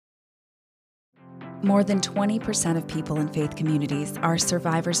More than 20% of people in faith communities are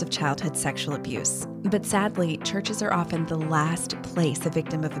survivors of childhood sexual abuse. But sadly, churches are often the last place a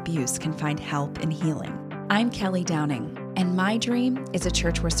victim of abuse can find help and healing. I'm Kelly Downing, and my dream is a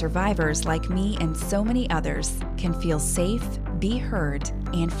church where survivors like me and so many others can feel safe, be heard,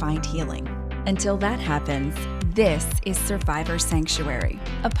 and find healing. Until that happens, this is Survivor Sanctuary,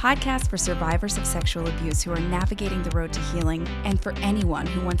 a podcast for survivors of sexual abuse who are navigating the road to healing, and for anyone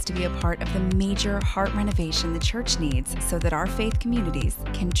who wants to be a part of the major heart renovation the church needs so that our faith communities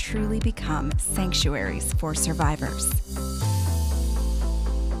can truly become sanctuaries for survivors.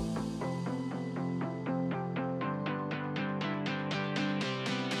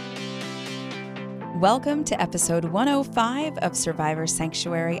 Welcome to episode 105 of Survivor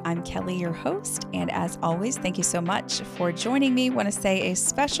Sanctuary. I'm Kelly, your host, and as always, thank you so much for joining me. I want to say a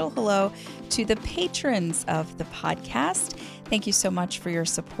special hello to the patrons of the podcast. Thank you so much for your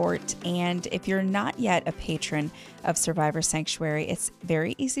support. And if you're not yet a patron of Survivor Sanctuary, it's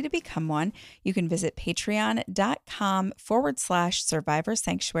very easy to become one. You can visit patreon.com/Survivor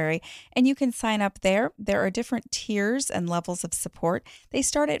Sanctuary, and you can sign up there. There are different tiers and levels of support. They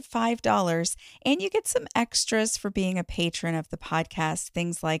start at $5, and you get some extras for being a patron of the podcast.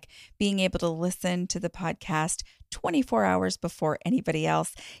 Things like being able to listen to the podcast 24 hours before anybody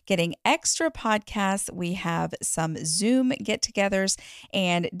else, getting extra podcasts. We have some Zoom get-togethers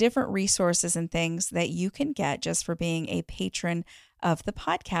and different resources and things that you can get just for being a patron of the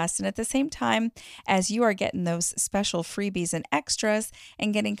podcast. And at the same time, as you are getting those special freebies and extras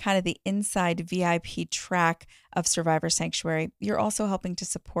and getting kind of the inside VIP track of Survivor Sanctuary, you're also helping to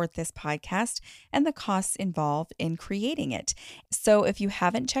support this podcast and the costs involved in creating it. So if you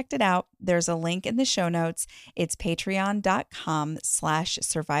haven't checked it out, there's a link in the show notes. It's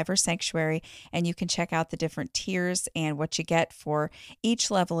patreon.com/Survivor Sanctuary, and you can check out the different tiers and what you get for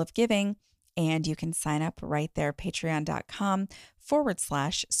each level of giving. And you can sign up right there,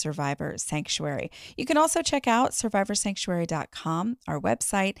 patreon.com/Survivor Sanctuary. You can also check out survivorsanctuary.com, our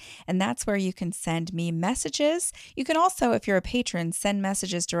website, and that's where you can send me messages. You can also, if you're a patron, send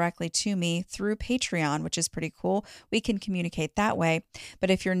messages directly to me through Patreon, which is pretty cool. We can communicate that way. But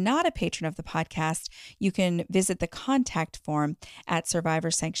if you're not a patron of the podcast, you can visit the contact form at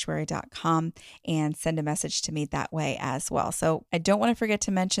survivorsanctuary.com and send a message to me that way as well. So I don't want to forget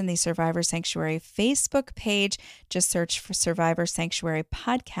to mention the Survivor Sanctuary Facebook page. Just search for Survivor Sanctuary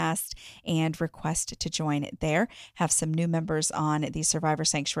Podcast and request to join it there. Have some new members on the Survivor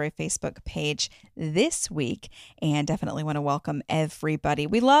Sanctuary Facebook page this week, and definitely want to welcome everybody.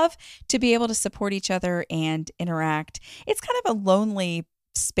 We love to be able to support each other and interact. It's kind of a lonely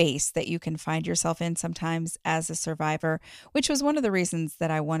space that you can find yourself in sometimes as a survivor, which was one of the reasons that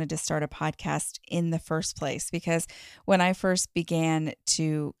I wanted to start a podcast in the first place. Because when I first began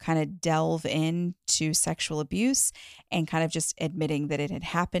to kind of delve into sexual abuse and kind of just admitting that it had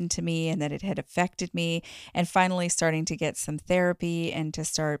happened to me and that it had affected me, and finally starting to get some therapy and to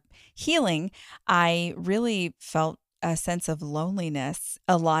start healing, I really felt a sense of loneliness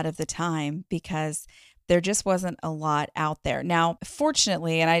a lot of the time because there just wasn't a lot out there. Now,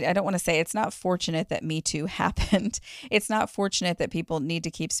 fortunately, and I don't want to say it's not fortunate that Me Too happened. It's not fortunate that people need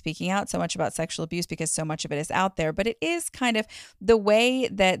to keep speaking out so much about sexual abuse because so much of it is out there. But it is kind of the way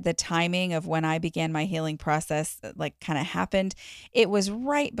that the timing of when I began my healing process kind of happened. It was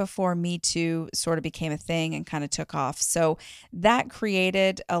right before Me Too sort of became a thing and kind of took off. So that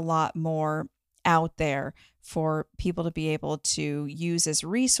created a lot more out there for people to be able to use as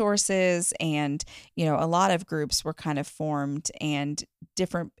resources. And, a lot of groups were kind of formed and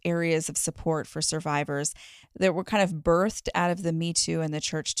different areas of support for survivors that were kind of birthed out of the Me Too and the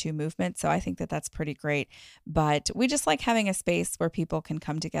Church Too movement. So I think that that's pretty great. But we just like having a space where people can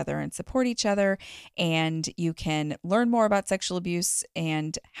come together and support each other, and you can learn more about sexual abuse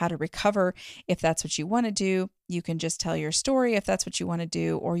and how to recover if that's what you want to do. You can just tell your story if that's what you want to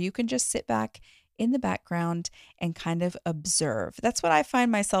do, or you can just sit back in the background and kind of observe. That's what I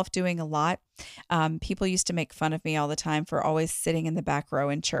find myself doing a lot. People used to make fun of me all the time for always sitting in the back row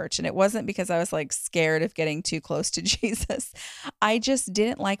in church. And it wasn't because I was scared of getting too close to Jesus. I just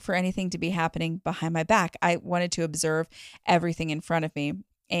didn't like for anything to be happening behind my back. I wanted to observe everything in front of me.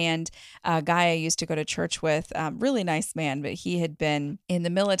 And a guy I used to go to church with, really nice man, but he had been in the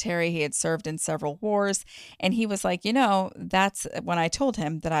military. He had served in several wars. And he was like, that's when I told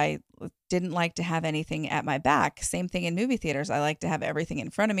him that I didn't like to have anything at my back. Same thing in movie theaters. I like to have everything in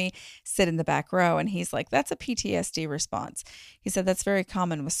front of me, sit in the back row. And he's like, that's a PTSD response. He said, that's very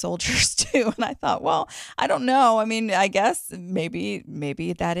common with soldiers too. And I thought, well, I don't know. I mean, I guess maybe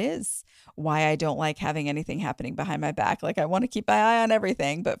that is why I don't like having anything happening behind my back. Like I want to keep my eye on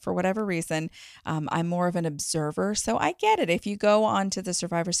everything, but for whatever reason, I'm more of an observer. So I get it. If you go onto the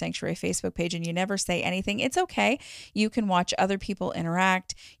Survivor Sanctuary Facebook page and you never say anything, it's okay. You can watch other people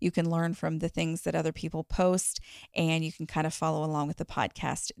interact. You can learn from the things that other people post, and you can kind of follow along with the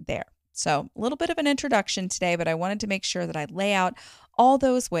podcast there. So a little bit of an introduction today, but I wanted to make sure that I lay out all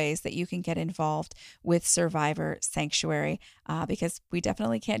those ways that you can get involved with Survivor Sanctuary, because we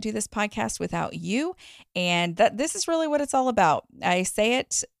definitely can't do this podcast without you. And this is really what it's all about. I say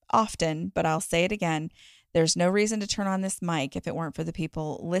it often, but I'll say it again. There's no reason to turn on this mic if it weren't for the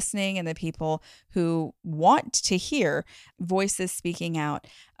people listening and the people who want to hear voices speaking out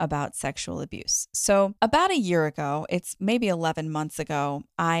about sexual abuse. So about a year ago, it's maybe 11 months ago,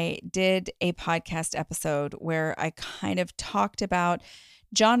 I did a podcast episode where I kind of talked about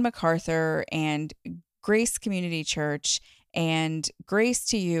John MacArthur and Grace Community Church and Grace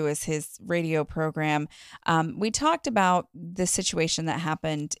to You is his radio program. We talked about the situation that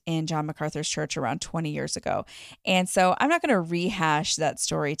happened in John MacArthur's church around 20 years ago. And so I'm not going to rehash that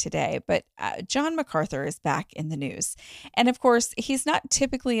story today, but John MacArthur is back in the news. And of course, he's not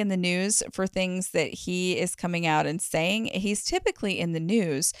typically in the news for things that he is coming out and saying. He's typically in the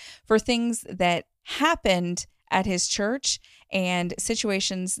news for things that happened at his church and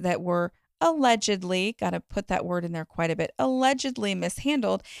situations that were allegedly, got to put that word in there quite a bit, allegedly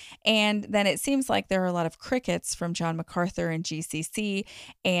mishandled. And then it seems like there are a lot of crickets from John MacArthur and GCC,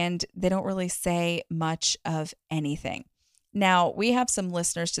 and they don't really say much of anything. Now, we have some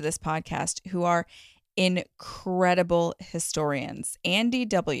listeners to this podcast who are incredible historians. Andy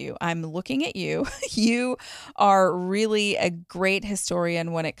W., I'm looking at you. You are really a great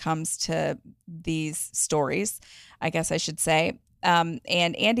historian when it comes to these stories, I guess I should say. And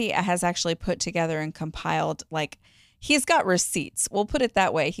Andy has actually put together and compiled, like, he's got receipts. We'll put it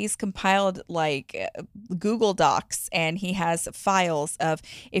that way. He's compiled like Google Docs, and he has files of,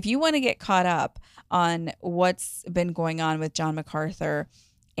 if you want to get caught up on what's been going on with John MacArthur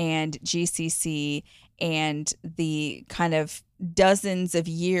and GCC and the kind of dozens of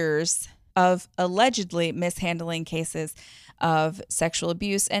years of allegedly mishandling cases of sexual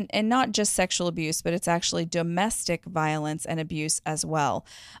abuse, and not just sexual abuse, but it's actually domestic violence and abuse as well,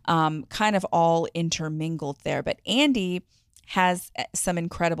 kind of all intermingled there. But Andy has some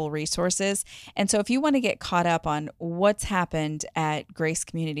incredible resources. And so if you want to get caught up on what's happened at Grace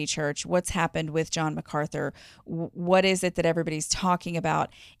Community Church, what's happened with John MacArthur, what is it that everybody's talking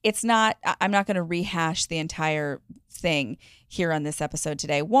about? I'm not going to rehash the entire thing here on this episode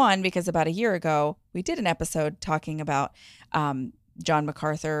today. One, because about a year ago, we did an episode talking about John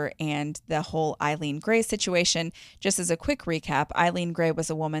MacArthur and the whole Eileen Gray situation. Just as a quick recap, Eileen Gray was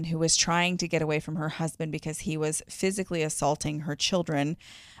a woman who was trying to get away from her husband because he was physically assaulting her children.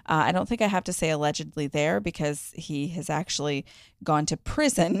 I don't think I have to say allegedly there, because he has actually gone to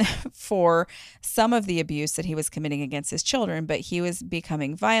prison for some of the abuse that he was committing against his children, but he was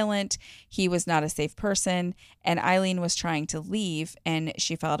becoming violent. He was not a safe person, and Eileen was trying to leave, and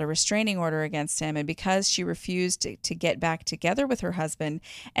she filed a restraining order against him. And because she refused to get back together with her husband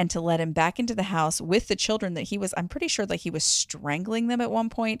and to let him back into the house with the children that I'm pretty sure like he was strangling them at one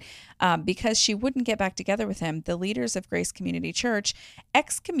point, because she wouldn't get back together with him, the leaders of Grace Community Church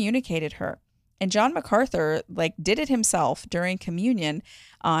excommunicated her. And John MacArthur did it himself during communion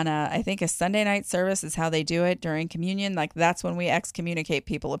on I think a Sunday night service is how they do it during communion. That's when we excommunicate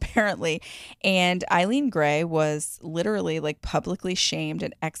people apparently. And Eileen Gray was literally publicly shamed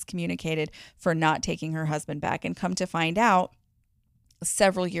and excommunicated for not taking her husband back. And come to find out,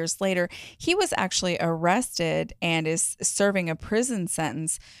 several years later, he was actually arrested and is serving a prison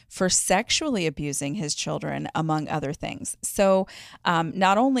sentence for sexually abusing his children, among other things. So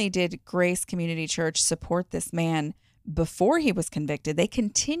not only did Grace Community Church support this man before he was convicted, they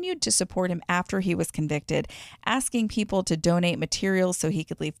continued to support him after he was convicted, asking people to donate materials so he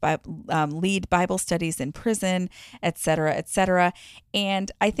could lead Bible studies in prison, et cetera, et cetera.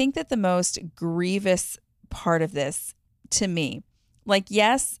 And I think that the most grievous part of this, to me,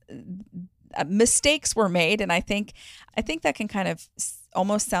 yes, mistakes were made. And I think that can kind of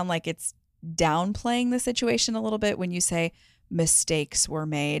almost sound like it's downplaying the situation a little bit when you say mistakes were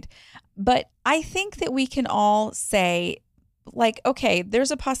made. But I think that we can all say, okay,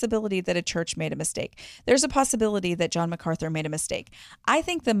 there's a possibility that a church made a mistake. There's a possibility that John MacArthur made a mistake. I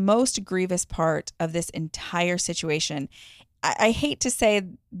think the most grievous part of this entire situation I hate to say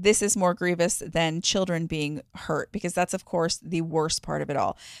this is more grievous than children being hurt, because that's, of course, the worst part of it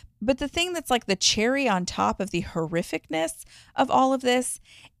all. But the thing that's like the cherry on top of the horrificness of all of this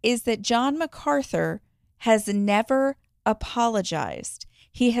is that John MacArthur has never apologized.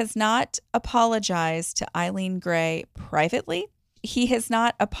 He has not apologized to Eileen Gray privately. He has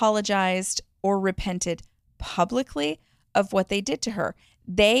not apologized or repented publicly of what they did to her.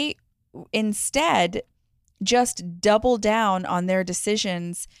 They instead just double down on their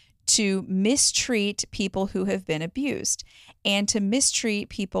decisions to mistreat people who have been abused and to mistreat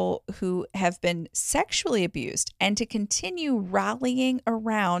people who have been sexually abused and to continue rallying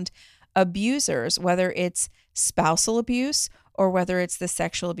around abusers, whether it's spousal abuse or whether it's the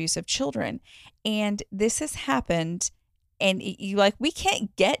sexual abuse of children. And this has happened. And you like, we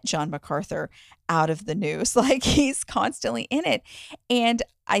can't get John MacArthur out of the news. Like, he's constantly in it. And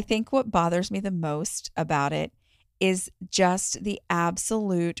I think what bothers me the most about it is just the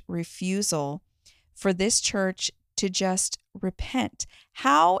absolute refusal for this church to just repent.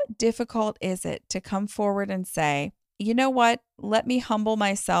 How difficult is it to come forward and say, you know what, let me humble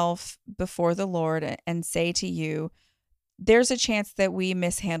myself before the Lord and say to you, there's a chance that we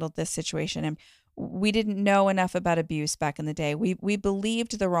mishandled this situation. And we didn't know enough about abuse back in the day. We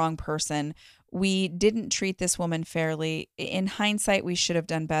believed the wrong person. We didn't treat this woman fairly. In hindsight, we should have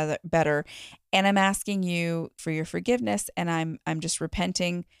done better. And I'm asking you for your forgiveness, and I'm just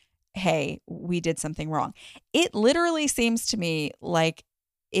repenting. Hey, we did something wrong. It literally seems to me like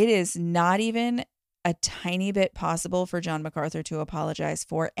it is not even a tiny bit possible for John MacArthur to apologize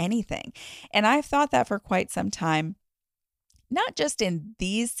for anything. And I've thought that for quite some time. Not just in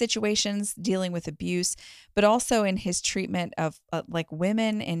these situations dealing with abuse, but also in his treatment of like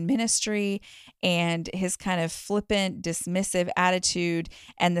women in ministry and his kind of flippant, dismissive attitude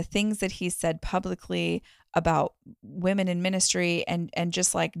and the things that he said publicly about women in ministry and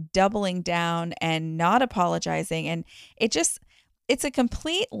just like doubling down and not apologizing. And it's a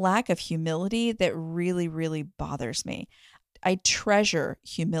complete lack of humility that really, really bothers me. I treasure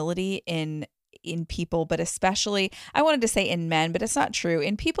humility in people, but especially, I wanted to say in men, but it's not true,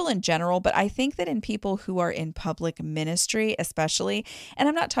 in people in general. But I think that in people who are in public ministry, especially, and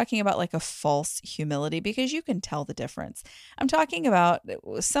I'm not talking about like a false humility because you can tell the difference. I'm talking about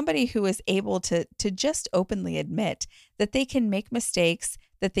somebody who is able to just openly admit that they can make mistakes,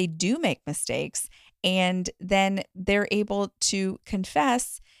 that they do make mistakes, and then they're able to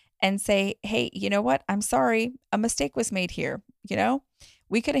confess and say, hey, you know what? I'm sorry. A mistake was made here.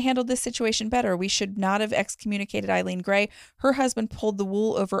 We could have handled this situation better. We should not have excommunicated Eileen Gray. Her husband pulled the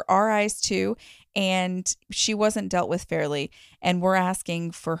wool over our eyes too, and she wasn't dealt with fairly. And we're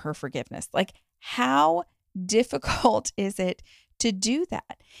asking for her forgiveness. Like, how difficult is it to do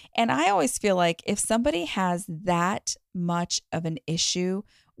that? And I always feel like if somebody has that much of an issue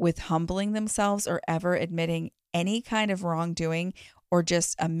with humbling themselves or ever admitting any kind of wrongdoing or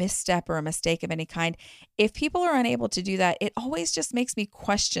just a misstep or a mistake of any kind, if people are unable to do that, it always just makes me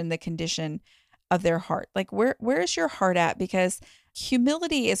question the condition of their heart. Like, where is your heart at? Because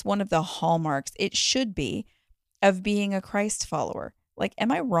humility is one of the hallmarks, it should be, of being a Christ follower. Like, am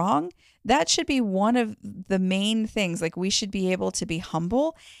I wrong? That should be one of the main things. Like, we should be able to be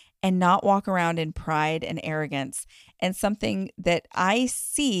humble and not walk around in pride and arrogance. And something that I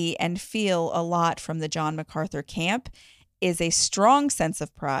see and feel a lot from the John MacArthur camp is a strong sense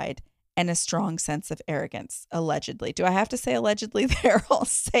of pride and a strong sense of arrogance, allegedly. Do I have to say allegedly there? I'll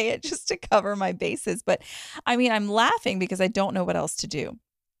say it just to cover my bases. But I mean, I'm laughing because I don't know what else to do.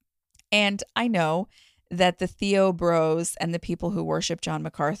 And I know that the Theo Bros and the people who worship John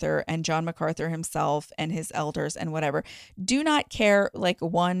MacArthur and John MacArthur himself and his elders and whatever do not care like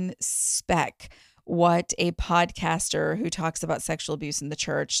one speck what a podcaster who talks about sexual abuse in the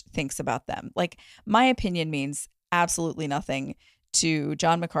church thinks about them. Like, my opinion means absolutely nothing to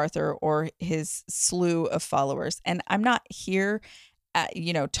John MacArthur or his slew of followers. And I'm not here,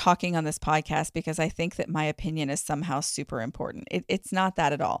 talking on this podcast because I think that my opinion is somehow super important. It's not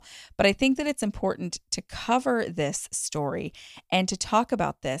that at all. But I think that it's important to cover this story and to talk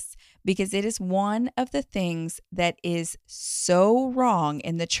about this because it is one of the things that is so wrong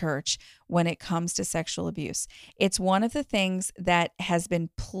in the church when it comes to sexual abuse. It's one of the things that has been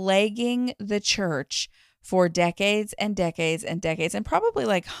plaguing the church for decades and decades and decades, and probably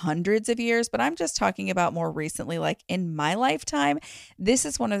like hundreds of years, but I'm just talking about more recently, like in my lifetime. This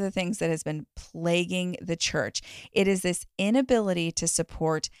is one of the things that has been plaguing the church. It is this inability to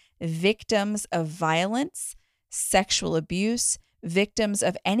support victims of violence, sexual abuse, victims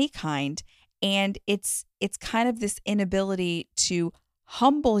of any kind, and it's kind of this inability to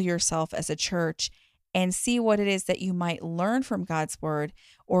humble yourself as a church and see what it is that you might learn from God's word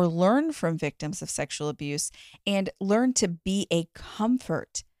or learn from victims of sexual abuse, and learn to be a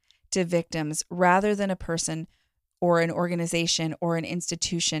comfort to victims rather than a person or an organization or an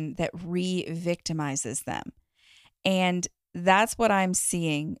institution that re-victimizes them. And that's what I'm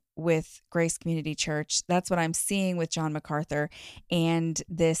seeing with Grace Community Church. That's what I'm seeing with John MacArthur and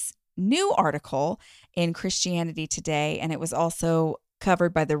this new article in Christianity Today. And it was also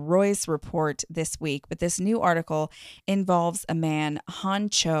covered by the Royce Report this week. But this new article involves a man, Han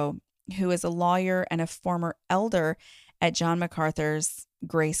Cho, who is a lawyer and a former elder at John MacArthur's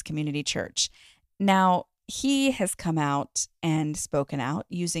Grace Community Church. Now, he has come out and spoken out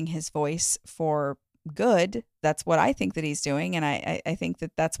using his voice for good. That's what I think that he's doing. And I think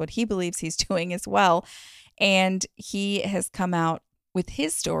that that's what he believes he's doing as well. And he has come out with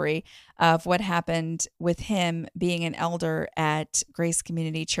his story of what happened with him being an elder at Grace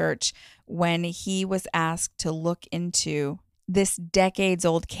Community Church when he was asked to look into this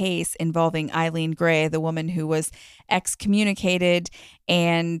decades-old case involving Eileen Gray, the woman who was excommunicated,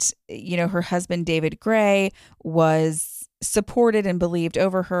 and, her husband, David Gray, was supported and believed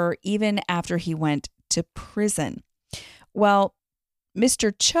over her even after he went to prison. Well,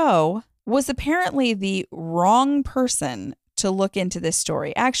 Mr. Cho was apparently the wrong person to look into this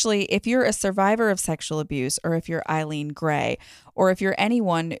story. Actually, if you're a survivor of sexual abuse, or if you're Eileen Gray, or if you're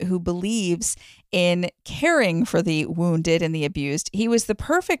anyone who believes in caring for the wounded and the abused, he was the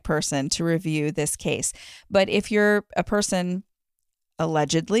perfect person to review this case. But if you're a person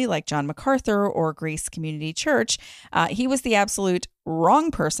allegedly like John MacArthur or Grace Community Church, he was the absolute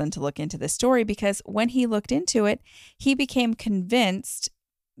wrong person to look into this story, because when he looked into it, he became convinced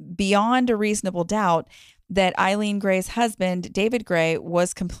beyond a reasonable doubt that Eileen Gray's husband, David Gray,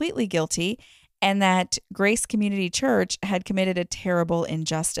 was completely guilty, and that Grace Community Church had committed a terrible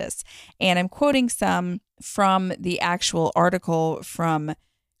injustice. And I'm quoting some from the actual article from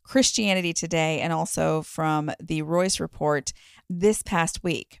Christianity Today and also from the Royce Report this past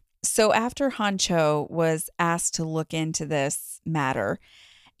week. So after Han Cho was asked to look into this matter,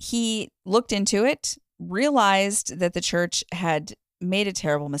 he looked into it, realized that the church had made a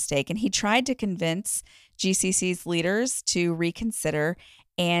terrible mistake, and he tried to convince GCC's leaders to reconsider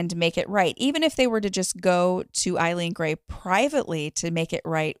and make it right, even if they were to just go to Eileen Gray privately to make it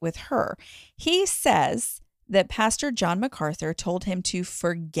right with her. He says that Pastor John MacArthur told him to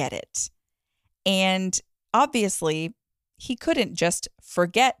forget it. And obviously, he couldn't just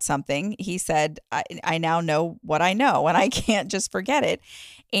forget something. He said, I now know what I know, and I can't just forget it.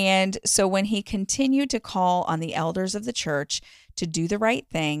 And so when he continued to call on the elders of the church to do the right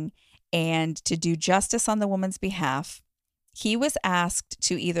thing and to do justice on the woman's behalf, he was asked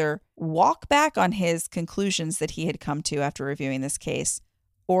to either walk back on his conclusions that he had come to after reviewing this case,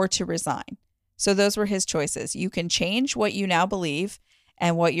 or to resign. So those were his choices. You can change what you now believe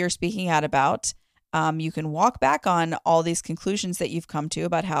and what you're speaking out about. You can walk back on all these conclusions that you've come to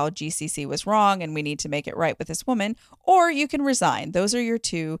about how GCC was wrong and we need to make it right with this woman, or you can resign. Those are your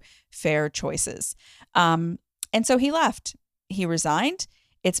two fair choices. And so he left. He resigned.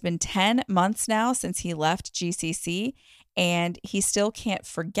 It's been 10 months now since he left GCC, and he still can't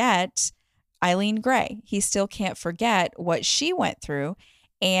forget Eileen Gray. He still can't forget what she went through.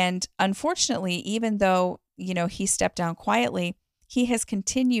 And unfortunately, even though, he stepped down quietly, he has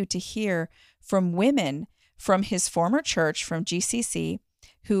continued to hear from women from his former church, from GCC,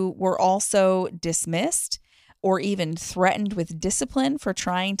 who were also dismissed or even threatened with discipline for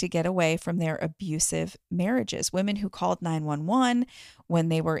trying to get away from their abusive marriages. Women who called 911 when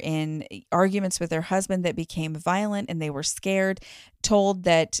they were in arguments with their husband that became violent and they were scared, told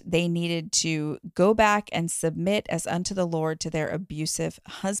that they needed to go back and submit as unto the Lord to their abusive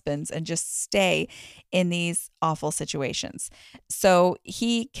husbands and just stay in these awful situations. So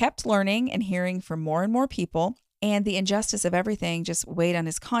he kept learning and hearing from more and more people, and the injustice of everything just weighed on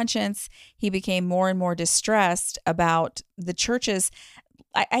his conscience. He became more and more distressed about the church's,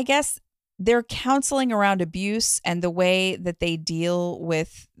 I guess, their counseling around abuse and the way that they deal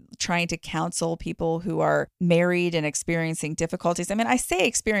with trying to counsel people who are married and experiencing difficulties. I mean, I say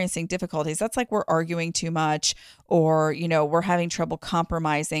experiencing difficulties, that's like we're arguing too much, or, we're having trouble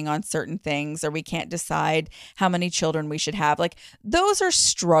compromising on certain things, or we can't decide how many children we should have. Like, those are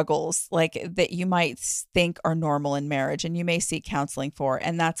struggles like that you might think are normal in marriage and you may seek counseling for,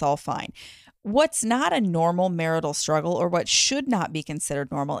 and that's all fine. What's not a normal marital struggle, or what should not be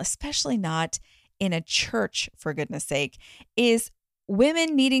considered normal, especially not in a church, for goodness sake, is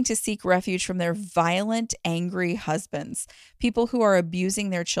women needing to seek refuge from their violent, angry husbands, people who are abusing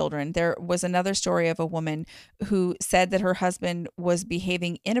their children. There was another story of a woman who said that her husband was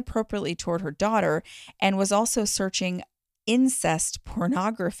behaving inappropriately toward her daughter and was also searching incest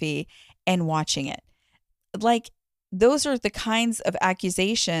pornography and watching it. Like, those are the kinds of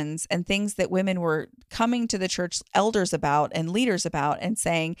accusations and things that women were coming to the church elders about and leaders about and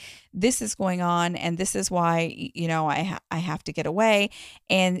saying, this is going on and this is why, I have to get away.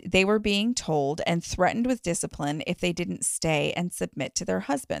 And they were being told and threatened with discipline if they didn't stay and submit to their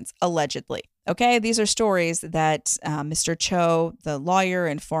husbands, allegedly. Okay, these are stories that Mr. Cho, the lawyer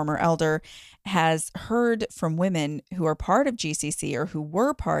and former elder, has heard from women who are part of GCC or who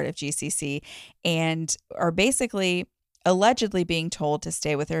were part of GCC and are basically allegedly being told to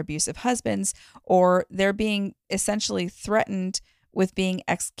stay with their abusive husbands, or they're being essentially threatened with being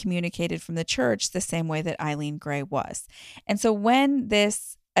excommunicated from the church the same way that Eileen Gray was. And so when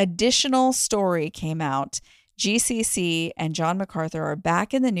this additional story came out, GCC and John MacArthur are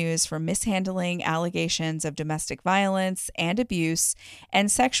back in the news for mishandling allegations of domestic violence and abuse and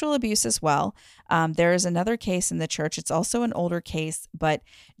sexual abuse as well. There is another case in the church. It's also an older case, but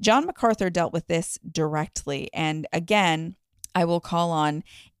John MacArthur dealt with this directly. And again, I will call on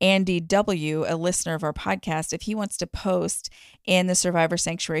Andy W., a listener of our podcast, if he wants to post in the Survivor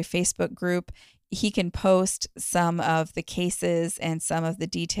Sanctuary Facebook group. He can post some of the cases and some of the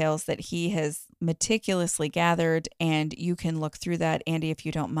details that he has meticulously gathered, and you can look through that. Andy, if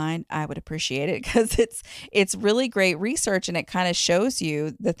you don't mind, I would appreciate it, because it's really great research, and it kind of shows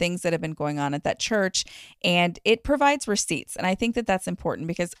you the things that have been going on at that church, and it provides receipts. And I think that that's important,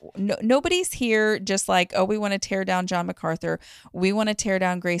 because nobody's here just like, oh, we want to tear down John MacArthur. We want to tear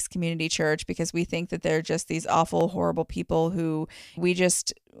down Grace Community Church because we think that they're just these awful, horrible people who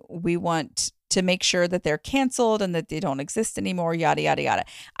we want to make sure that they're canceled and that they don't exist anymore, yada, yada, yada.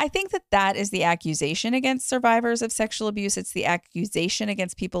 I think that that is the accusation against survivors of sexual abuse. It's the accusation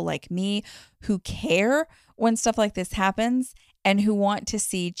against people like me who care when stuff like this happens and who want to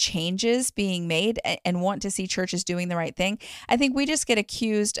see changes being made and want to see churches doing the right thing. I think we just get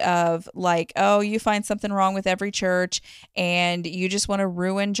accused of like, oh, you find something wrong with every church and you just want to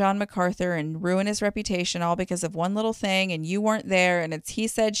ruin John MacArthur and ruin his reputation all because of one little thing, and you weren't there and it's he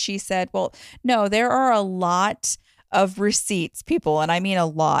said, she said. Well, no, there are a lot of receipts, people, and I mean a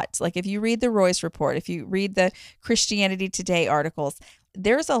lot. Like if you read the Royce Report, if you read the Christianity Today articles,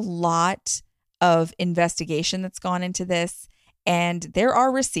 there's a lot of investigation that's gone into this. And there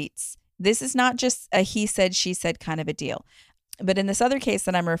are receipts. This is not just a he said, she said kind of a deal. But in this other case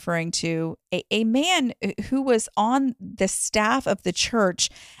that I'm referring to, a man who was on the staff of the church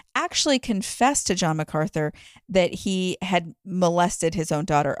actually confessed to John MacArthur that he had molested his own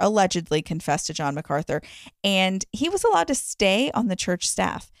daughter, allegedly confessed to John MacArthur, and he was allowed to stay on the church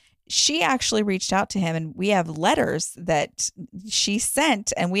staff. She actually reached out to him, and we have letters that she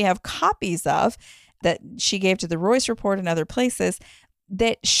sent and we have copies of that she gave to the Royce Report and other places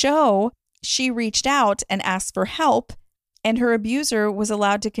that show she reached out and asked for help, and her abuser was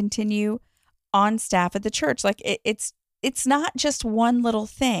allowed to continue on staff at the church. Like it's not just one little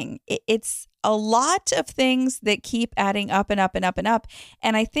thing. It's a lot of things that keep adding up and up and up and up.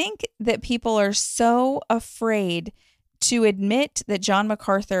 And I think that people are so afraid to admit that John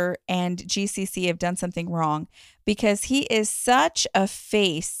MacArthur and GCC have done something wrong because he is such a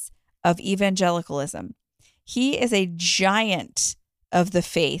face of evangelicalism. He is a giant of the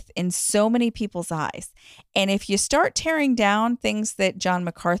faith in so many people's eyes. And if you start tearing down things that John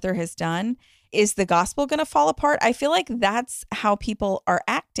MacArthur has done, is the gospel going to fall apart? I feel like that's how people are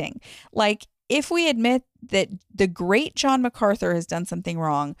acting. Like if we admit that the great John MacArthur has done something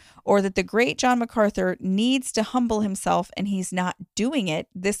wrong, or that the great John MacArthur needs to humble himself and he's not doing it,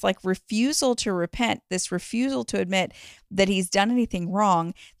 this like refusal to repent, this refusal to admit that he's done anything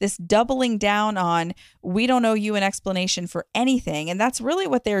wrong, this doubling down on, we don't owe you an explanation for anything. And that's really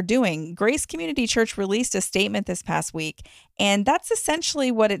what they're doing. Grace Community Church released a statement this past week, and that's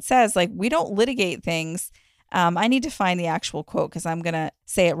essentially what it says. Like, we don't litigate things. I need to find the actual quote because I'm going to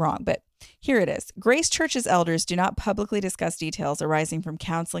say it wrong, but here it is. Grace Church's elders do not publicly discuss details arising from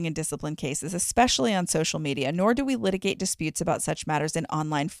counseling and discipline cases, especially on social media, nor do we litigate disputes about such matters in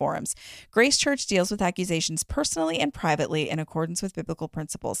online forums. Grace Church deals with accusations personally and privately in accordance with biblical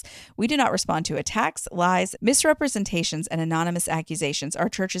principles. We do not respond to attacks, lies, misrepresentations, and anonymous accusations. Our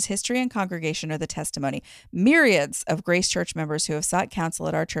church's history and congregation are the testimony. Myriads of Grace Church members who have sought counsel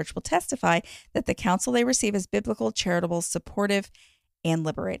at our church will testify that the counsel they receive is biblical, charitable, supportive, and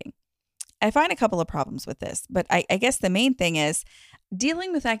liberating. I find a couple of problems with this, but I guess the main thing is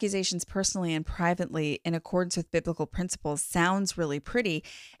Dealing with accusations personally and privately in accordance with biblical principles sounds really pretty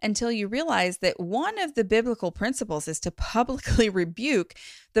until you realize that one of the biblical principles is to publicly rebuke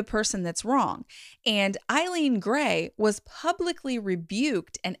the person that's wrong. And Eileen Gray was publicly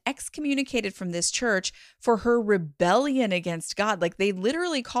rebuked and excommunicated from this church for her rebellion against God. Like they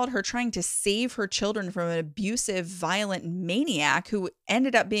literally called her trying to save her children from an abusive, violent maniac who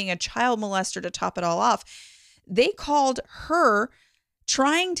ended up being a child molester to top it all off. They called her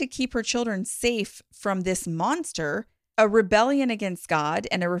trying to keep her children safe from this monster, a rebellion against God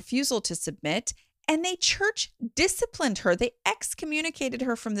and a refusal to submit. And the church disciplined her. They excommunicated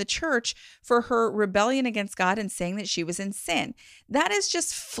her from the church for her rebellion against God and saying that she was in sin. That is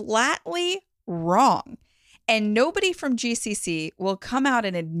just flatly wrong. And nobody from GCC will come out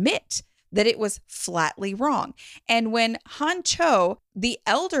and admit that it was flatly wrong. And when Han Cho, the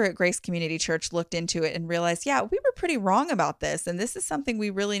elder at Grace Community Church, looked into it and realized, yeah, we were pretty wrong about this. And this is something we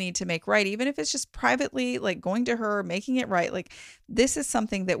really need to make right, even if it's just privately, like going to her, making it right. Like this is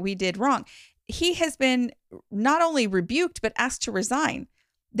something that we did wrong. He has been not only rebuked, but asked to resign.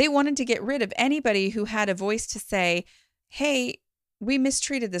 They wanted to get rid of anybody who had a voice to say, hey, we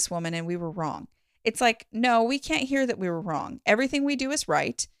mistreated this woman and we were wrong. It's like, no, we can't hear that we were wrong. Everything we do is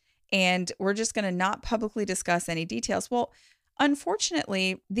right. And we're just going to not publicly discuss any details. Well,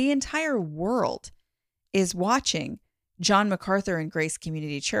 unfortunately, the entire world is watching John MacArthur and Grace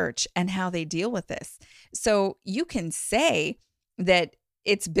Community Church and how they deal with this. So you can say that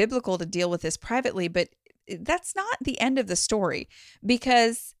it's biblical to deal with this privately, but that's not the end of the story,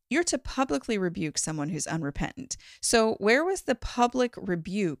 because you're to publicly rebuke someone who's unrepentant. So where was the public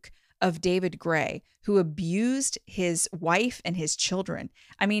rebuke of David Gray, who abused his wife and his children?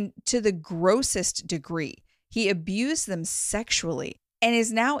 I mean, to the grossest degree. He abused them sexually and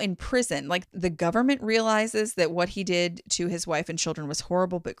is now in prison. Like the government realizes that what he did to his wife and children was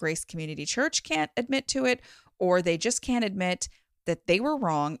horrible, but Grace Community Church can't admit to it, or they just can't admit that they were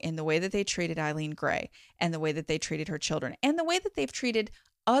wrong in the way that they treated Eileen Gray and the way that they treated her children and the way that they've treated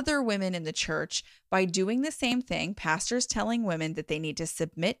other women in the church by doing the same thing. Pastors telling women that they need to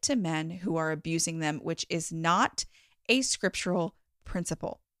submit to men who are abusing them, which is not a scriptural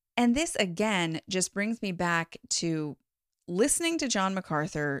principle. And this again just brings me back to listening to John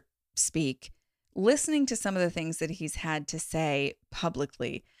MacArthur speak, listening to some of the things that he's had to say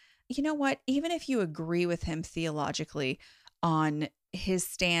publicly. You know what? Even if you agree with him theologically on his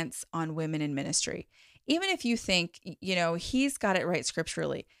stance on women in ministry, even if you think, you know, he's got it right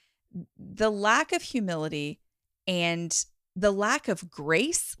scripturally, the lack of humility and the lack of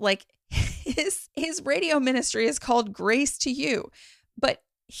grace, like his radio ministry is called Grace to You, but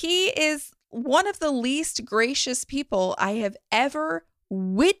he is one of the least gracious people I have ever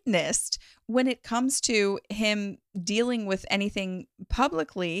witnessed when it comes to him dealing with anything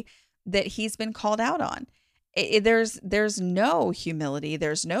publicly that he's been called out on. There's no humility.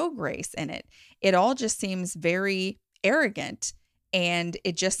 There's no grace in it. It all just seems very arrogant, and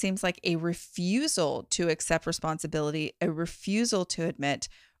it just seems like a refusal to accept responsibility, a refusal to admit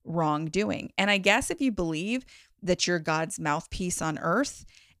wrongdoing. And I guess if you believe that you're God's mouthpiece on earth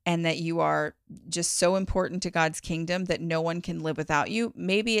and that you are just so important to God's kingdom that no one can live without you,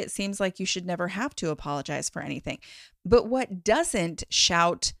 maybe it seems like you should never have to apologize for anything. But what doesn't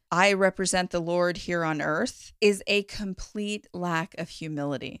shout, I represent the Lord here on earth, is a complete lack of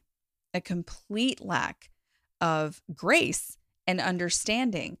humility, a complete lack of grace and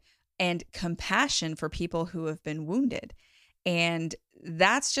understanding and compassion for people who have been wounded. And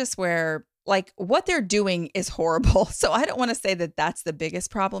that's just where, like, what they're doing is horrible. So I don't want to say that that's the biggest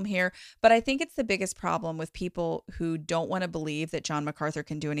problem here, but I think it's the biggest problem with people who don't want to believe that John MacArthur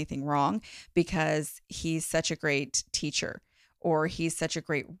can do anything wrong because he's such a great teacher or he's such a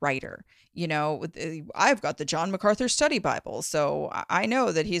great writer. You know, I've got the John MacArthur Study Bible, so I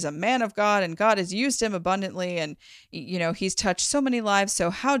know that he's a man of God and God has used him abundantly and, you know, he's touched so many lives. So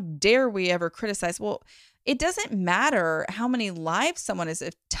how dare we ever criticize? Well, it doesn't matter how many lives someone has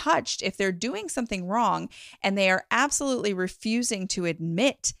touched if they're doing something wrong and they are absolutely refusing to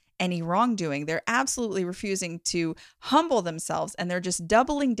admit any wrongdoing. They're absolutely refusing to humble themselves, and they're just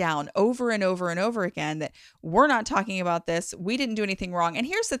doubling down over and over and over again that we're not talking about this. We didn't do anything wrong. And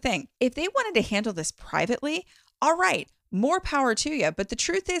here's the thing. If they wanted to handle this privately, all right, more power to you. But the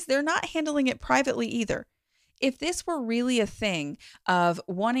truth is they're not handling it privately either. If this were really a thing of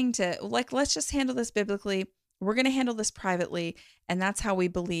wanting to, like, let's just handle this biblically, we're going to handle this privately, and that's how we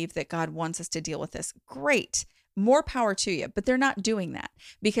believe that God wants us to deal with this, great. More power to you. But they're not doing that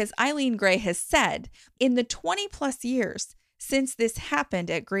because Eileen Gray has said in the 20 plus years since this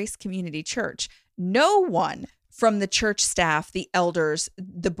happened at Grace Community Church, no one from the church staff, the elders,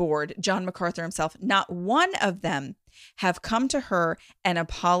 the board, John MacArthur himself, not one of them have come to her and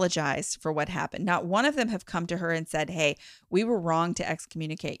apologized for what happened. Not one of them have come to her and said, hey, we were wrong to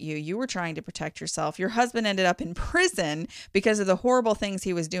excommunicate you. You were trying to protect yourself. Your husband ended up in prison because of the horrible things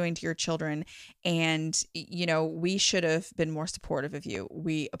he was doing to your children. And, we should have been more supportive of you.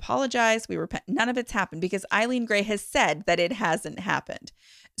 We apologize. We repent. None of it's happened because Eileen Gray has said that it hasn't happened.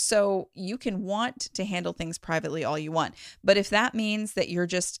 So you can want to handle things privately all you want. But if that means that you're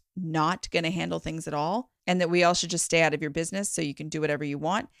just not going to handle things at all and that we all should just stay out of your business so you can do whatever you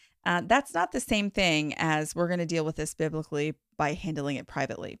want, that's not the same thing as we're going to deal with this biblically by handling it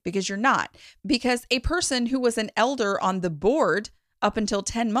privately, because you're not. Because a person who was an elder on the board up until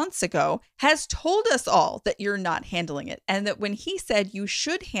 10 months ago has told us all that you're not handling it. And that when he said you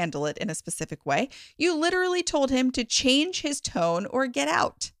should handle it in a specific way, you literally told him to change his tone or get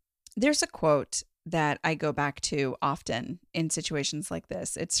out. There's a quote that I go back to often in situations like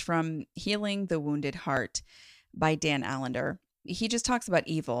this. It's from Healing the Wounded Heart by Dan Allender. He just talks about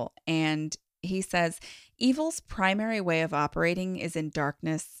evil, and he says, evil's primary way of operating is in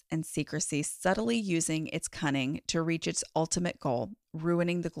darkness and secrecy, subtly using its cunning to reach its ultimate goal,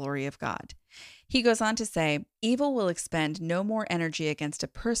 ruining the glory of God. He goes on to say, evil will expend no more energy against a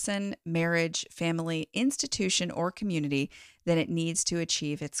person, marriage, family, institution, or community than it needs to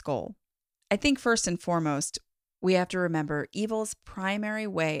achieve its goal. I think first and foremost, we have to remember evil's primary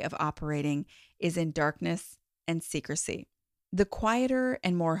way of operating is in darkness and secrecy. The quieter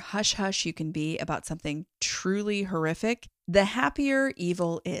and more hush-hush you can be about something truly horrific, the happier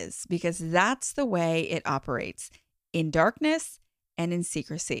evil is, because that's the way it operates, in darkness and in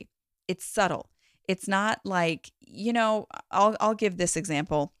secrecy. It's subtle. It's not like, I'll give this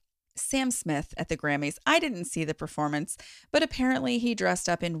example. Sam Smith at the Grammys. I didn't see the performance, but apparently he dressed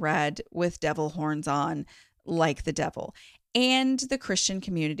up in red with devil horns on like the devil. And the Christian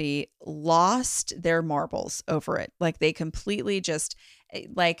community lost their marbles over it. Like they completely just,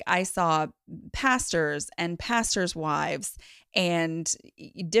 like I saw pastors and pastors' wives and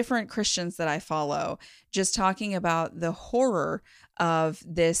different Christians that I follow just talking about the horror of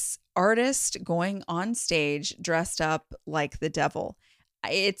this artist going on stage dressed up like the devil.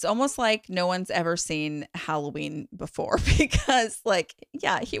 It's almost like no one's ever seen Halloween before because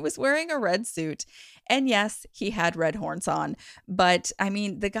he was wearing a red suit and yes, he had red horns on, but I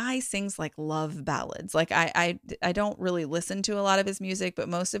mean, the guy sings like love ballads. Like I don't really listen to a lot of his music, but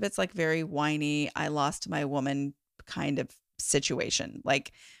most of it's like very whiny, I lost my woman kind of situation.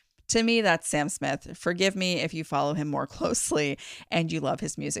 Like to me, that's Sam Smith. Forgive me if you follow him more closely and you love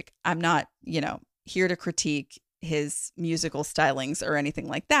his music. I'm not, here to critique his musical stylings or anything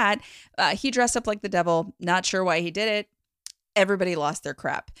like that. He dressed up like the devil. Not sure why he did it. Everybody lost their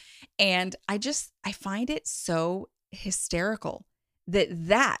crap. And I find it so hysterical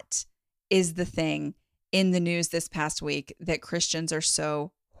that is the thing in the news this past week that Christians are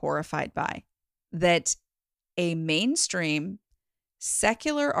so horrified by. That a mainstream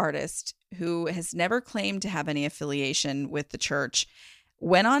secular artist who has never claimed to have any affiliation with the church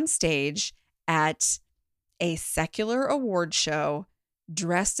went on stage at a secular award show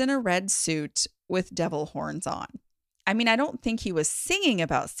dressed in a red suit with devil horns on. I mean, I don't think he was singing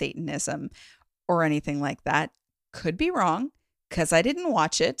about Satanism or anything like that. Could be wrong because I didn't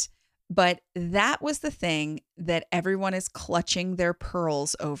watch it, but that was the thing that everyone is clutching their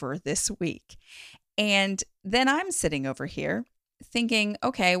pearls over this week. And then I'm sitting over here thinking,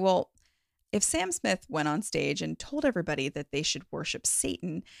 okay, well, if Sam Smith went on stage and told everybody that they should worship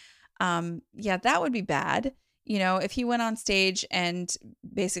Satan, that would be bad. If he went on stage and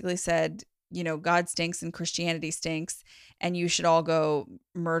basically said, God stinks and Christianity stinks, and you should all go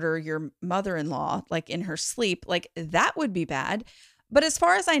murder your mother-in-law, like in her sleep, like that would be bad. But as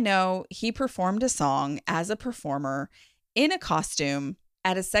far as I know, he performed a song as a performer in a costume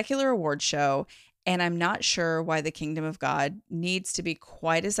at a secular award show. And I'm not sure why the kingdom of God needs to be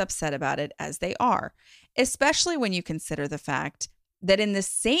quite as upset about it as they are, especially when you consider the fact that in the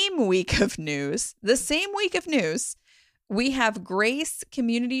same week of news, we have Grace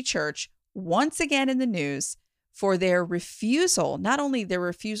Community Church once again in the news for their refusal, not only their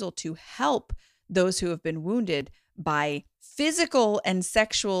refusal to help those who have been wounded by physical and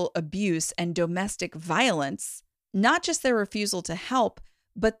sexual abuse and domestic violence, not just their refusal to help,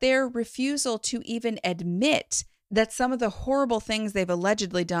 but their refusal to even admit that some of the horrible things they've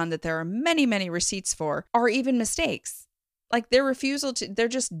allegedly done that there are many, many receipts for are even mistakes. Like their refusal they're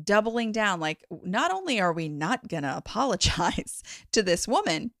just doubling down. Like, not only are we not going to apologize to this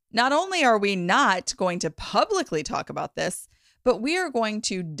woman, not only are we not going to publicly talk about this, but we are going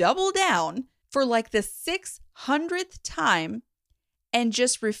to double down for like the 600th time and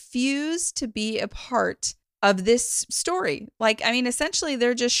just refuse to be a part of this story. Like, I mean, essentially,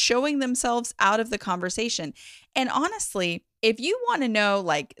 they're just showing themselves out of the conversation. And honestly, if you want to know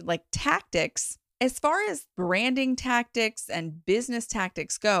like tactics, as far as branding tactics and business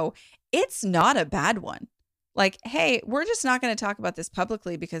tactics go, it's not a bad one. Like, hey, we're just not going to talk about this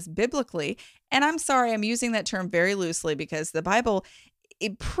publicly because biblically, and I'm sorry, I'm using that term very loosely because the Bible,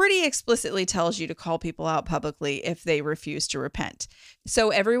 it pretty explicitly tells you to call people out publicly if they refuse to repent. So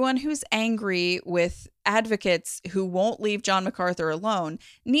everyone who's angry with advocates who won't leave John MacArthur alone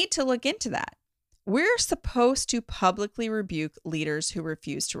need to look into that. We're supposed to publicly rebuke leaders who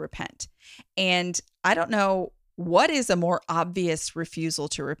refuse to repent. And I don't know what is a more obvious refusal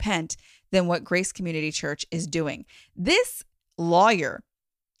to repent than what Grace Community Church is doing. This lawyer,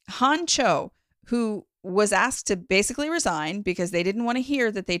 Han Cho, who was asked to basically resign because they didn't want to hear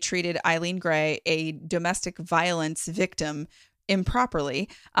that they treated Eileen Gray, a domestic violence victim, improperly.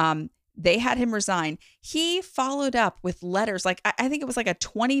 They had him resign. He followed up with letters. Like, I think it was like a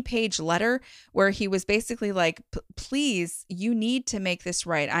 20-page letter where he was basically like, please, you need to make this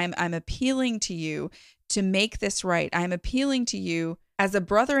right. I'm appealing to you to make this right. I'm appealing to you as a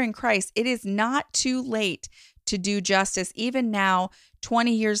brother in Christ. It is not too late to do justice. Even now,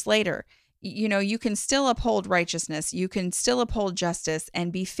 20 years later, you know, you can still uphold righteousness. You can still uphold justice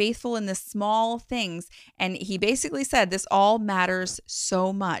and be faithful in the small things. And he basically said this all matters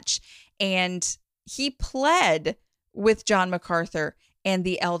so much. And he pled with John MacArthur and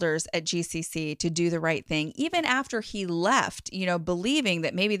the elders at GCC to do the right thing, even after he left, you know, believing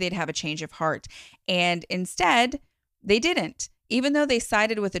that maybe they'd have a change of heart. And instead, they didn't. Even though they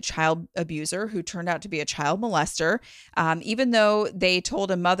sided with a child abuser who turned out to be a child molester, even though they told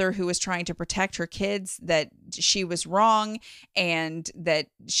a mother who was trying to protect her kids that she was wrong and that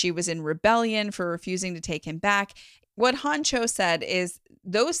she was in rebellion for refusing to take him back, what Han Cho said is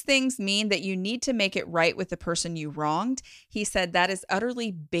those things mean that you need to make it right with the person you wronged. He said that is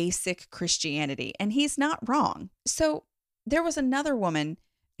utterly basic Christianity, and he's not wrong. So there was another woman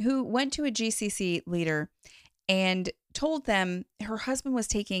who went to a GCC leader and told them her husband was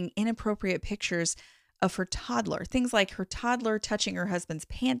taking inappropriate pictures of her toddler. Things like her toddler touching her husband's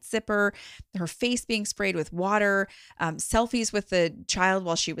pants zipper, her face being sprayed with water, selfies with the child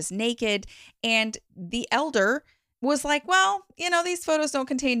while she was naked. And the elder was like, well, you know, these photos don't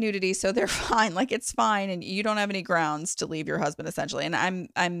contain nudity, so they're fine. Like, it's fine. And you don't have any grounds to leave your husband, essentially. And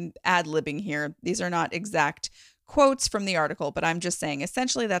I'm ad-libbing here. These are not exact quotes from the article, but I'm just saying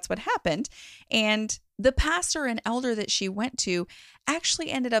essentially that's what happened. And the pastor and elder that she went to actually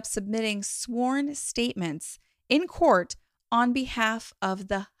ended up submitting sworn statements in court on behalf of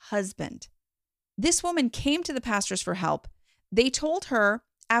the husband. This woman came to the pastors for help. They told her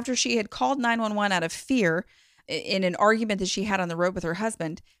after she had called 911 out of fear in an argument that she had on the road with her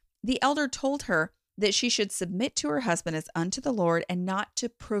husband, the elder told her that she should submit to her husband as unto the Lord and not to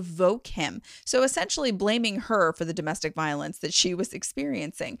provoke him. So essentially blaming her for the domestic violence that she was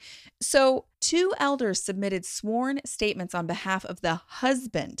experiencing. So 2 elders submitted sworn statements on behalf of the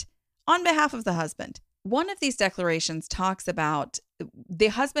husband. On behalf of the husband. One of these declarations talks about the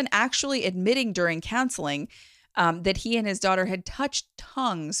husband actually admitting during counseling that he and his daughter had touched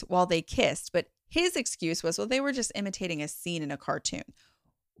tongues while they kissed. But his excuse was, well, they were just imitating a scene in a cartoon.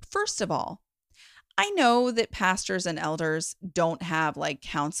 First of all, I know that pastors and elders don't have like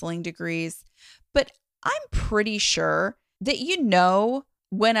counseling degrees, but I'm pretty sure that you know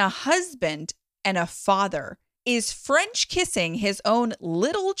when a husband and a father is French kissing his own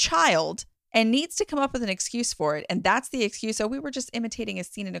little child and needs to come up with an excuse for it. And that's the excuse. Oh, we were just imitating a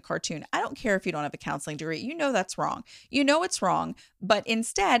scene in a cartoon. I don't care if you don't have a counseling degree. You know that's wrong. You know it's wrong. But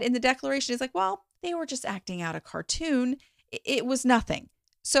instead, in the declaration, it's like, well, they were just acting out a cartoon. It was nothing.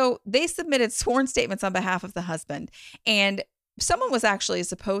 So they submitted sworn statements on behalf of the husband, and someone was actually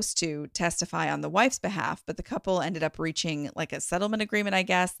supposed to testify on the wife's behalf, but the couple ended up reaching like a settlement agreement, I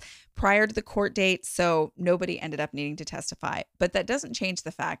guess, prior to the court date. So nobody ended up needing to testify. But that doesn't change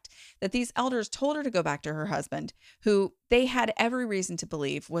the fact that these elders told her to go back to her husband, who they had every reason to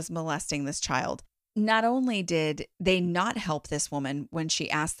believe was molesting this child. Not only did they not help this woman when she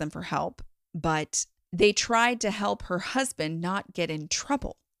asked them for help, but they tried to help her husband not get in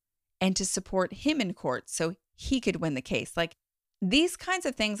trouble and to support him in court so he could win the case. Like, these kinds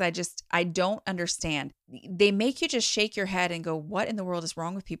of things, I don't understand. They make you just shake your head and go, what in the world is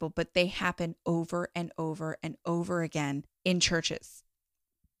wrong with people? But they happen over and over and over again in churches.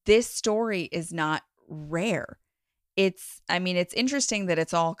 This story is not rare. It's interesting that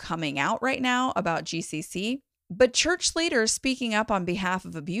it's all coming out right now about GCC, But church leaders speaking up on behalf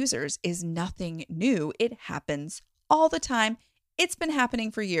of abusers is nothing new. It happens all the time. It's been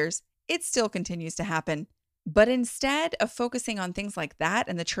happening for years. It still continues to happen. But instead of focusing on things like that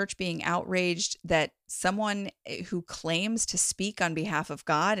and the church being outraged that someone who claims to speak on behalf of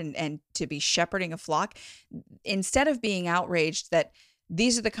God and to be shepherding a flock, instead of being outraged that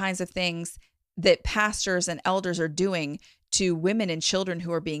these are the kinds of things that pastors and elders are doing to women and children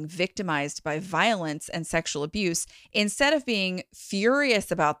who are being victimized by violence and sexual abuse, instead of being furious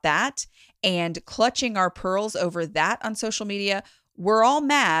about that and clutching our pearls over that on social media, we're all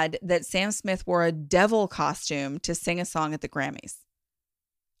mad that Sam Smith wore a devil costume to sing a song at the Grammys.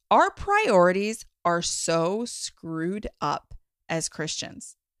 Our priorities are so screwed up as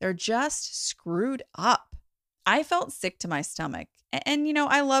Christians. They're just screwed up. I felt sick to my stomach. And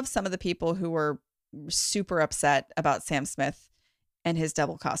I love some of the people who were super upset about Sam Smith and his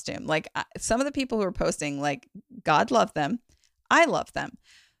devil costume. Like some of the people who were posting, like, God love them. I love them.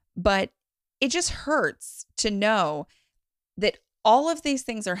 But it just hurts to know that all of these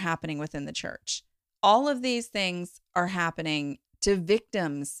things are happening within the church. All of these things are happening to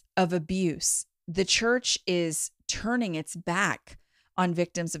victims of abuse. The church is turning its back on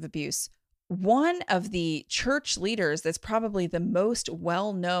victims of abuse. One of the church leaders that's probably the most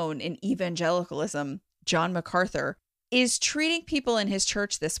well-known in evangelicalism, John MacArthur, is treating people in his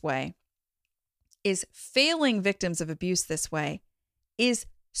church this way, is failing victims of abuse this way, is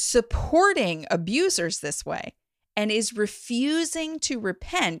supporting abusers this way, and is refusing to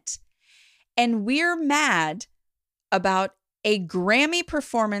repent. And we're mad about a Grammy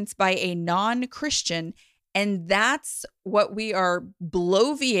performance by a non-Christian. And that's what we are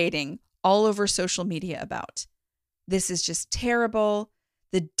bloviating all over social media about. This is just terrible.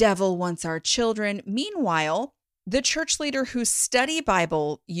 The devil wants our children. Meanwhile, the church leader whose study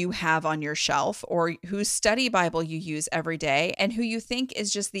Bible you have on your shelf or whose study Bible you use every day and who you think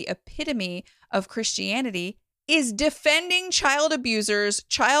is just the epitome of Christianity is defending child abusers,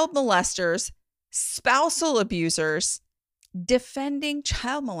 child molesters, spousal abusers, defending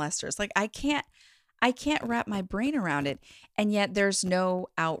child molesters. Like I can't wrap my brain around it. And yet there's no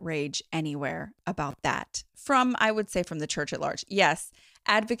outrage anywhere about that I would say from the church at large. Yes,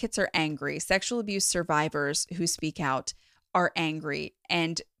 advocates are angry. Sexual abuse survivors who speak out are angry.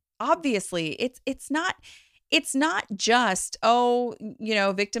 And obviously it's not just,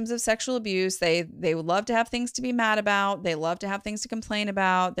 victims of sexual abuse. They would love to have things to be mad about. They love to have things to complain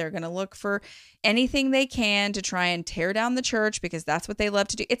about. They're going to look for anything they can to try and tear down the church because that's what they love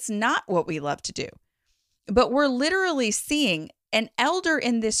to do. It's not what we love to do. But we're literally seeing an elder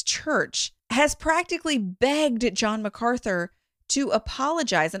in this church has practically begged John MacArthur to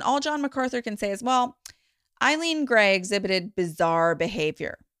apologize. And all John MacArthur can say is, well, Eileen Gray exhibited bizarre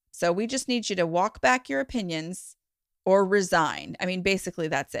behavior. So we just need you to walk back your opinions or resign. I mean, basically,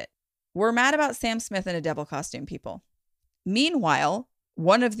 that's it. We're mad about Sam Smith in a devil costume, people. Meanwhile,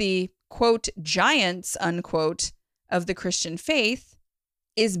 one of the, quote, giants, unquote, of the Christian faith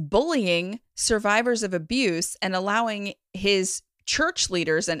is bullying survivors of abuse and allowing his church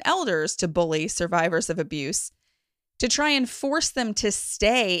leaders and elders to bully survivors of abuse to try and force them to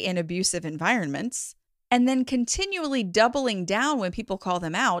stay in abusive environments, and then continually doubling down when people call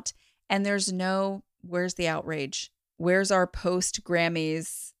them out. And where's the outrage? Where's our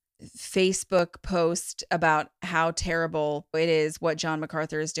post-Grammys Facebook post about how terrible it is what John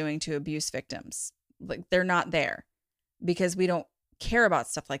MacArthur is doing to abuse victims? Like, they're not there because we don't care about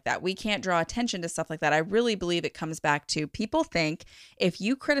stuff like that. We can't draw attention to stuff like that. I really believe it comes back to people think if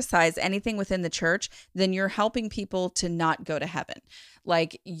you criticize anything within the church, then you're helping people to not go to heaven.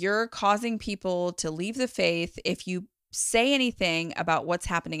 Like, you're causing people to leave the faith if you say anything about what's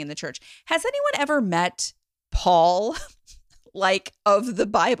happening in the church. Has anyone ever met Paul, of the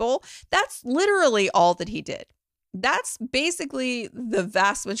Bible? That's literally all that he did. That's basically the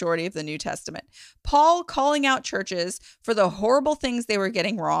vast majority of the New Testament. Paul calling out churches for the horrible things they were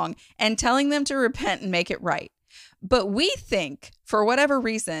getting wrong and telling them to repent and make it right. But we think, for whatever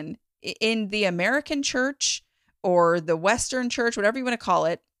reason, in the American church or the Western church, whatever you want to call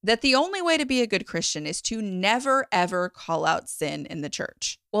it, that the only way to be a good Christian is to never, ever call out sin in the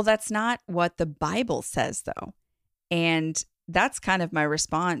church. Well, that's not what the Bible says, though. And that's kind of my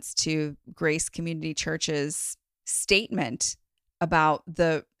response to Grace Community Church's statement about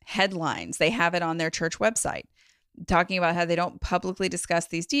the headlines. They have it on their church website, talking about how they don't publicly discuss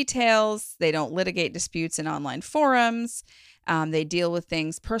these details. They don't litigate disputes in online forums. They deal with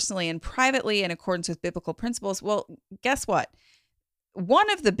things personally and privately in accordance with biblical principles. Well, guess what? One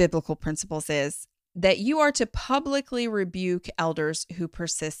of the biblical principles is that you are to publicly rebuke elders who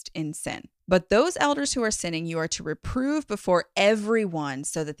persist in sin. But those elders who are sinning, you are to reprove before everyone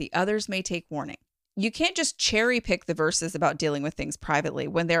so that the others may take warning. You can't just cherry pick the verses about dealing with things privately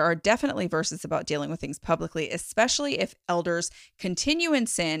when there are definitely verses about dealing with things publicly, especially if elders continue in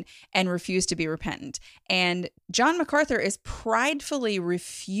sin and refuse to be repentant. And John MacArthur is pridefully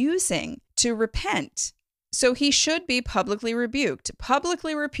refusing to repent. So he should be publicly rebuked,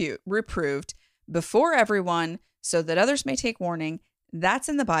 publicly reproved before everyone so that others may take warning. That's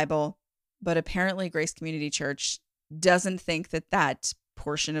in the Bible, but apparently Grace Community Church doesn't think that that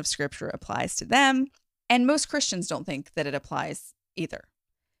portion of scripture applies to them. And most Christians don't think that it applies either.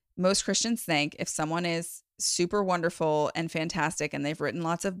 Most Christians think if someone is super wonderful and fantastic and they've written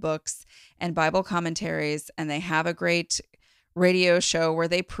lots of books and Bible commentaries and they have a great radio show where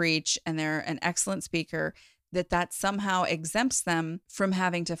they preach and they're an excellent speaker, that somehow exempts them from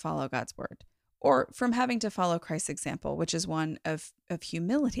having to follow God's word or from having to follow Christ's example, which is one of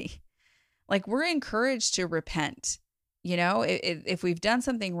humility. Like, we're encouraged to repent. You know, if we've done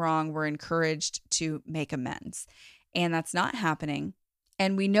something wrong, we're encouraged to make amends. And that's not happening.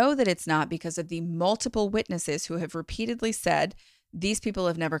 And we know that it's not because of the multiple witnesses who have repeatedly said, these people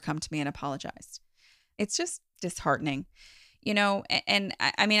have never come to me and apologized. It's just disheartening, you know, and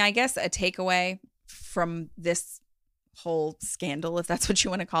I mean, I guess a takeaway from this whole scandal, if that's what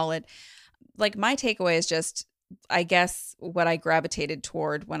you want to call it, like my takeaway is just, I guess what I gravitated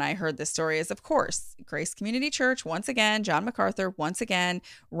toward when I heard this story is, of course, Grace Community Church, once again, John MacArthur, once again,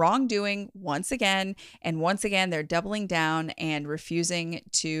 wrongdoing, once again, and once again, they're doubling down and refusing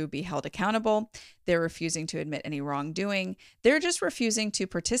to be held accountable. They're refusing to admit any wrongdoing. They're just refusing to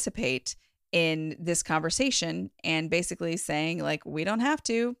participate in this conversation and basically saying, like, we don't have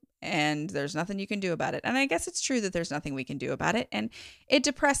to, and there's nothing you can do about it. And I guess it's true that there's nothing we can do about it. And it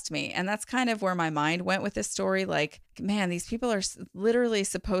depressed me. And that's kind of where my mind went with this story. Like, man, these people are literally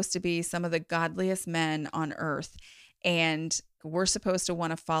supposed to be some of the godliest men on earth. And we're supposed to want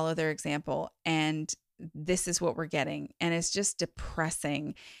to follow their example. And this is what we're getting. And it's just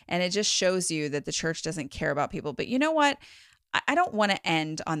depressing. And it just shows you that the church doesn't care about people. But you know what? I don't want to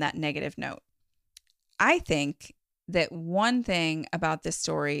end on that negative note. I think that one thing about this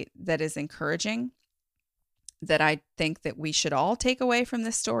story that is encouraging, that I think that we should all take away from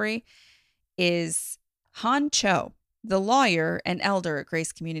this story, is Han Cho, the lawyer and elder at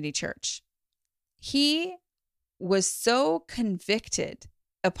Grace Community Church. He was so convicted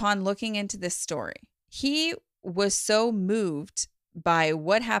upon looking into this story. He was so moved by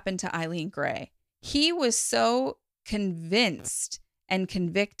what happened to Eileen Gray. He was so convinced and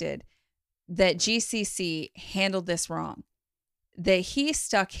convicted that GCC handled this wrong, that he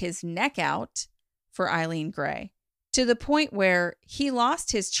stuck his neck out for Eileen Gray to the point where he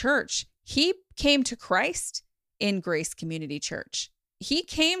lost his church. He came to Christ in Grace Community Church. He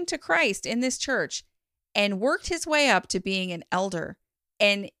came to Christ in this church and worked his way up to being an elder.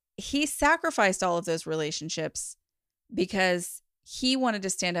 And he sacrificed all of those relationships because he wanted to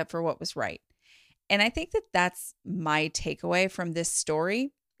stand up for what was right. And I think that that's my takeaway from this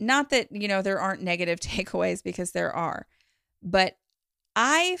story. Not that, you know, there aren't negative takeaways, because there are, but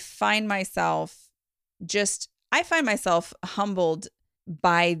I find myself humbled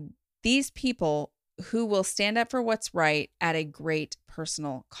by these people who will stand up for what's right at a great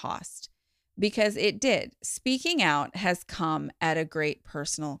personal cost, because it did. Speaking out has come at a great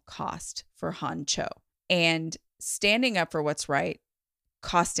personal cost for Han Cho, and standing up for what's right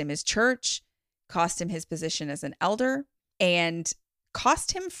cost him his church, cost him his position as an elder, and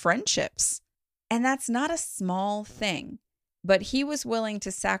cost him friendships. And that's not a small thing, but he was willing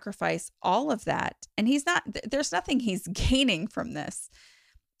to sacrifice all of that. And there's nothing he's gaining from this.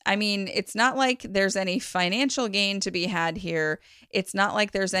 I mean, it's not like there's any financial gain to be had here. It's not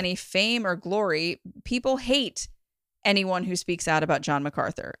like there's any fame or glory. People hate anyone who speaks out about John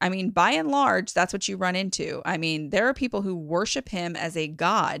MacArthur. I mean, by and large, that's what you run into. I mean, there are people who worship him as a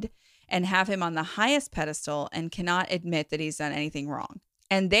god and have him on the highest pedestal and cannot admit that he's done anything wrong.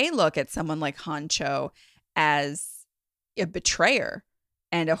 And they look at someone like Han Cho as a betrayer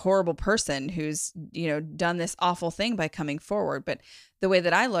and a horrible person who's, you know, done this awful thing by coming forward. But the way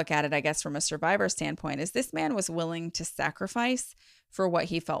that I look at it, I guess from a survivor standpoint, is this man was willing to sacrifice for what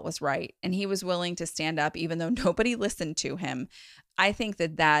he felt was right. And he was willing to stand up even though nobody listened to him. I think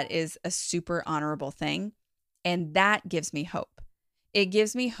that that is a super honorable thing. And that gives me hope. It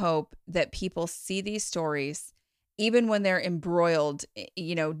gives me hope that people see these stories, even when they're embroiled,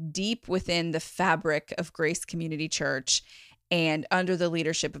 you know, deep within the fabric of Grace Community Church and under the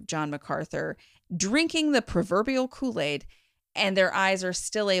leadership of John MacArthur, drinking the proverbial Kool-Aid, and their eyes are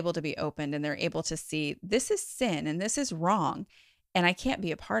still able to be opened and they're able to see this is sin and this is wrong and I can't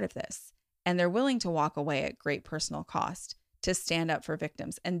be a part of this. And they're willing to walk away at great personal cost to stand up for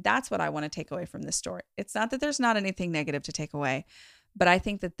victims. And that's what I want to take away from this story. It's not that there's not anything negative to take away, but I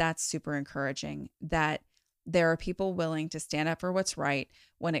think that that's super encouraging, that there are people willing to stand up for what's right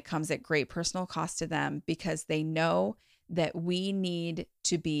when it comes at great personal cost to them, because they know that we need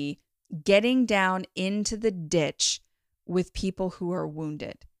to be getting down into the ditch with people who are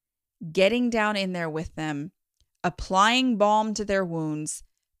wounded, getting down in there with them, applying balm to their wounds,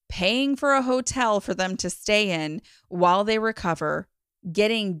 paying for a hotel for them to stay in while they recover,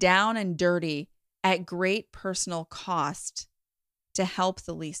 getting down and dirty at great personal cost to help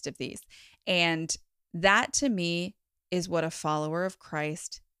the least of these. And that to me is what a follower of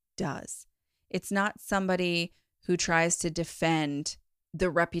Christ does. It's not somebody who tries to defend the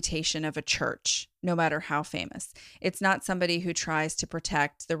reputation of a church, no matter how famous. It's not somebody who tries to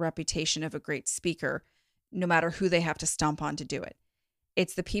protect the reputation of a great speaker, no matter who they have to stomp on to do it.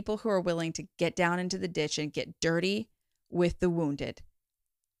 It's the people who are willing to get down into the ditch and get dirty with the wounded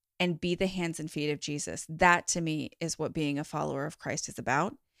and be the hands and feet of Jesus. That to me is what being a follower of Christ is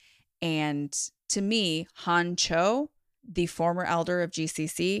about. And to me, Han Cho, the former elder of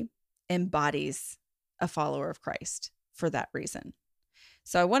GCC, embodies a follower of Christ for that reason.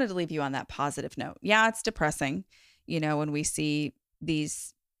 So I wanted to leave you on that positive note. Yeah, it's depressing, when we see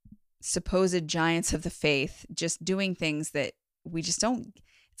these supposed giants of the faith just doing things that we just don't.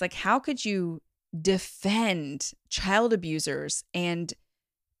 It's like, how could you defend child abusers and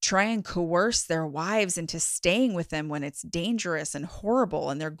try and coerce their wives into staying with them when it's dangerous and horrible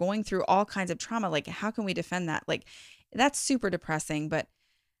and they're going through all kinds of trauma? Like, how can we defend that? Like, that's super depressing. But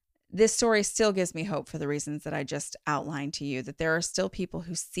this story still gives me hope for the reasons that I just outlined to you, that there are still people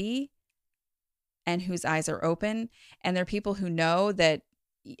who see and whose eyes are open. And there are people who know that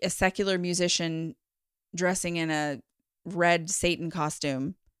a secular musician dressing in a red Satan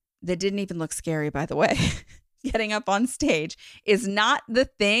costume that didn't even look scary, by the way, getting up on stage is not the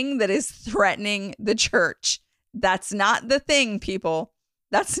thing that is threatening the church. That's not the thing, people.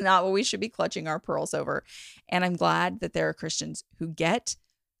 That's not what we should be clutching our pearls over. And I'm glad that there are Christians who get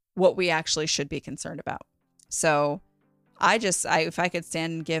what we actually should be concerned about. So if I could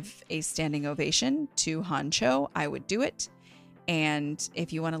stand and give a standing ovation to Han Cho, I would do it. And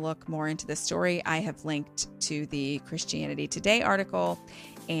if you want to look more into this story, I have linked to the Christianity Today article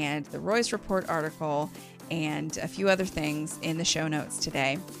and the Royce Report article and a few other things in the show notes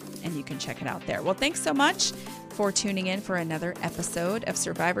today, and you can check it out there. Well, thanks so much for tuning in for another episode of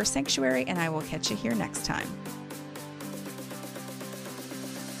Survivor Sanctuary, and I will catch you here next time.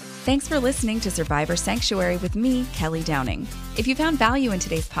 Thanks for listening to Survivor Sanctuary with me, Kelly Downing. If you found value in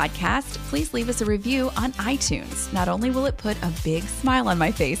today's podcast, please leave us a review on iTunes. Not only will it put a big smile on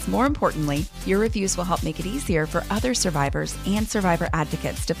my face, more importantly, your reviews will help make it easier for other survivors and survivor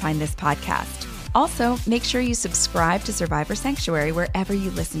advocates to find this podcast. Also, make sure you subscribe to Survivor Sanctuary wherever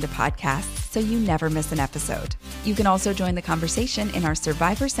you listen to podcasts so you never miss an episode. You can also join the conversation in our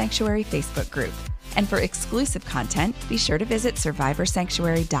Survivor Sanctuary Facebook group. And for exclusive content, be sure to visit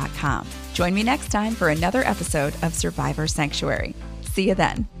survivorsanctuary.com. Join me next time for another episode of Survivor Sanctuary. See you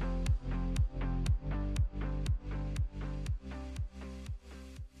then.